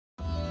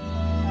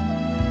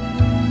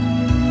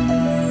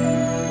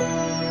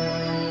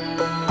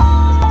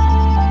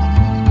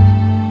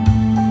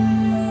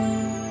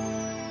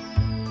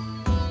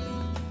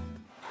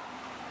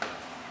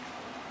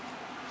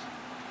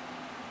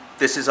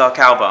This is our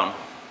cow bone.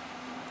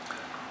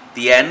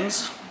 The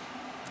ends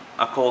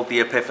are called the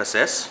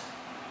epiphysis,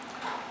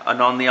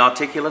 and on the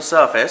articular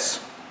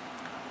surface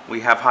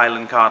we have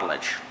hyaline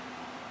cartilage.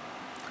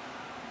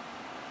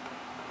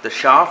 The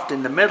shaft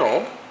in the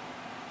middle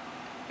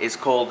is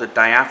called the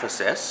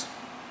diaphysis.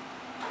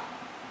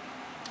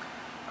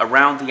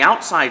 Around the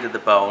outside of the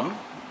bone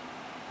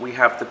we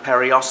have the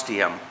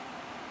periosteum.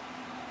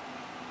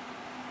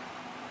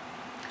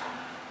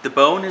 The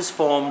bone is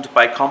formed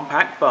by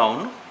compact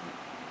bone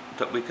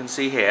that we can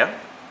see here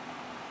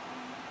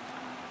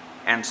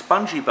and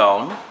spongy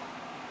bone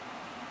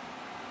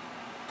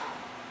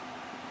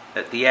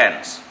at the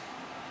ends.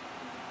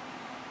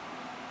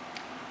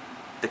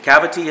 The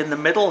cavity in the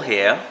middle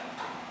here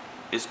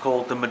is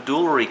called the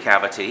medullary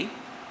cavity,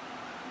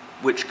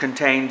 which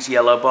contains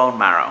yellow bone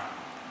marrow,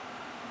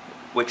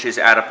 which is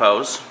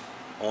adipose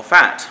or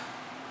fat.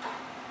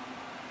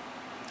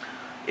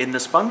 In the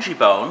spongy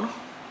bone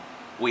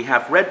we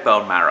have red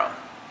bone marrow.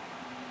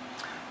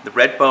 The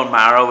red bone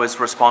marrow is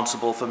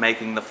responsible for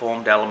making the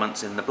formed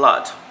elements in the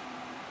blood.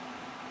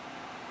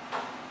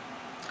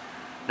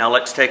 Now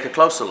let's take a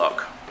closer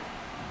look.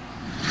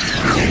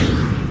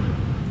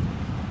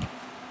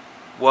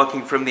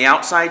 Working from the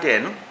outside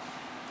in,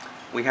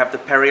 we have the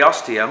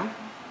periosteum,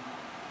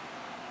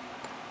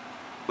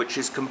 which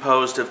is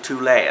composed of two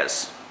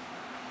layers.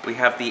 We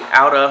have the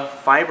outer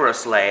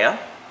fibrous layer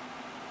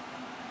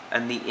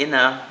and the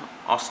inner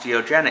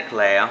osteogenic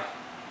layer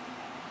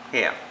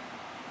here.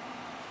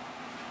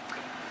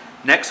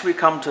 Next we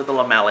come to the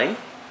lamellae,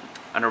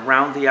 and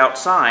around the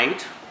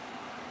outside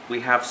we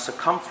have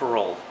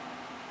circumferal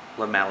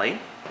lamellae,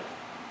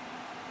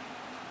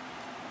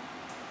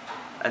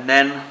 and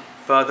then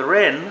further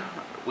in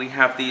we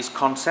have these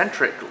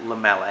concentric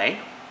lamellae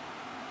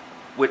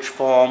which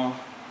form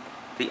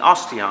the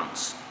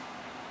osteons.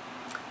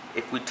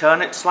 If we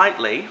turn it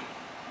slightly,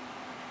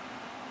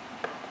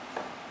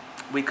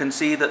 we can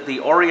see that the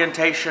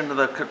orientation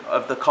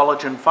of the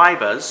collagen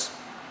fibers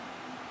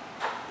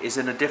is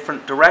in a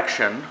different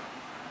direction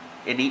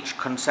in each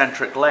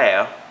concentric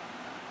layer,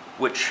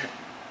 which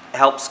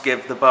helps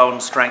give the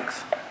bone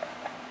strength.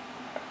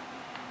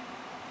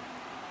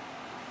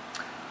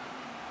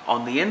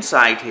 On the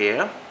inside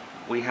here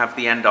we have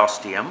the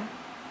endosteum,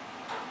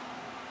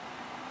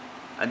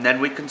 and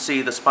then we can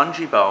see the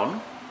spongy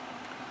bone.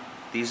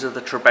 These are the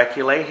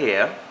trabeculae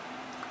here,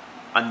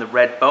 and the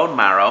red bone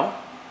marrow,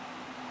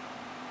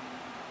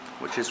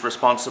 which is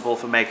responsible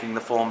for making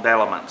the formed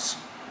elements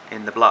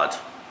in the blood.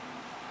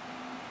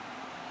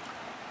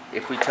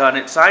 If we turn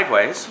it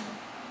sideways,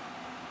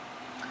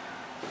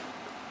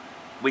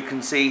 we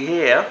can see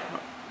here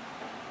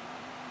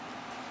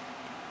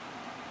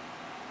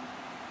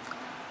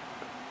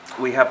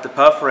we have the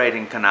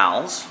perforating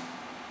canals,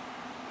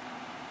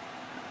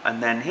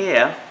 and then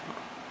here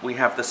we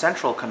have the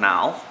central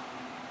canal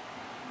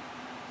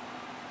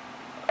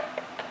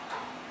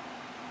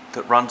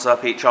that runs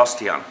up each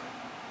osteon.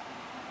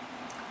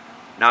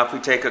 Now if we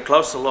take a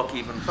closer look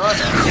even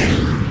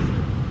further,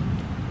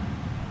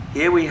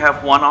 here we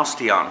have one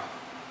osteon.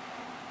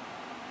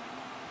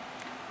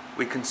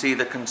 We can see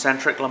the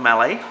concentric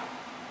lamellae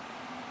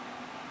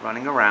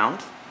running around.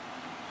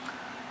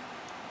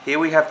 Here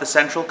we have the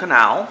central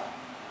canal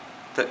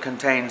that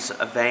contains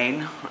a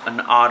vein, an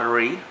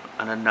artery,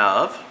 and a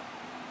nerve.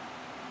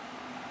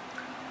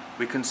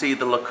 We can see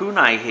the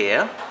lacunae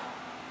here,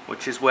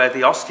 which is where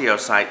the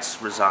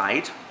osteocytes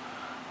reside,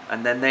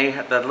 and then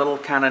the little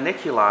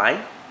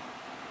canoniculi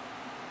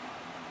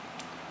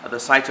are the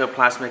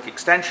cytoplasmic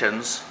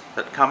extensions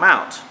that come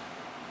out.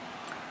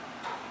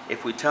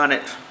 If we turn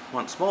it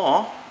once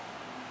more,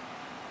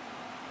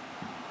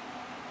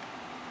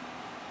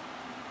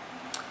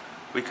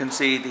 we can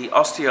see the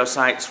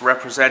osteocytes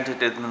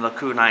represented in the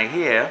lacunae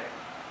here,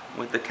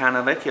 with the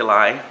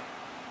canoniculi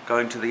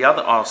going to the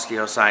other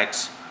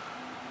osteocytes,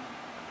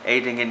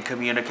 aiding in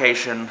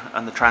communication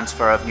and the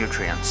transfer of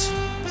nutrients.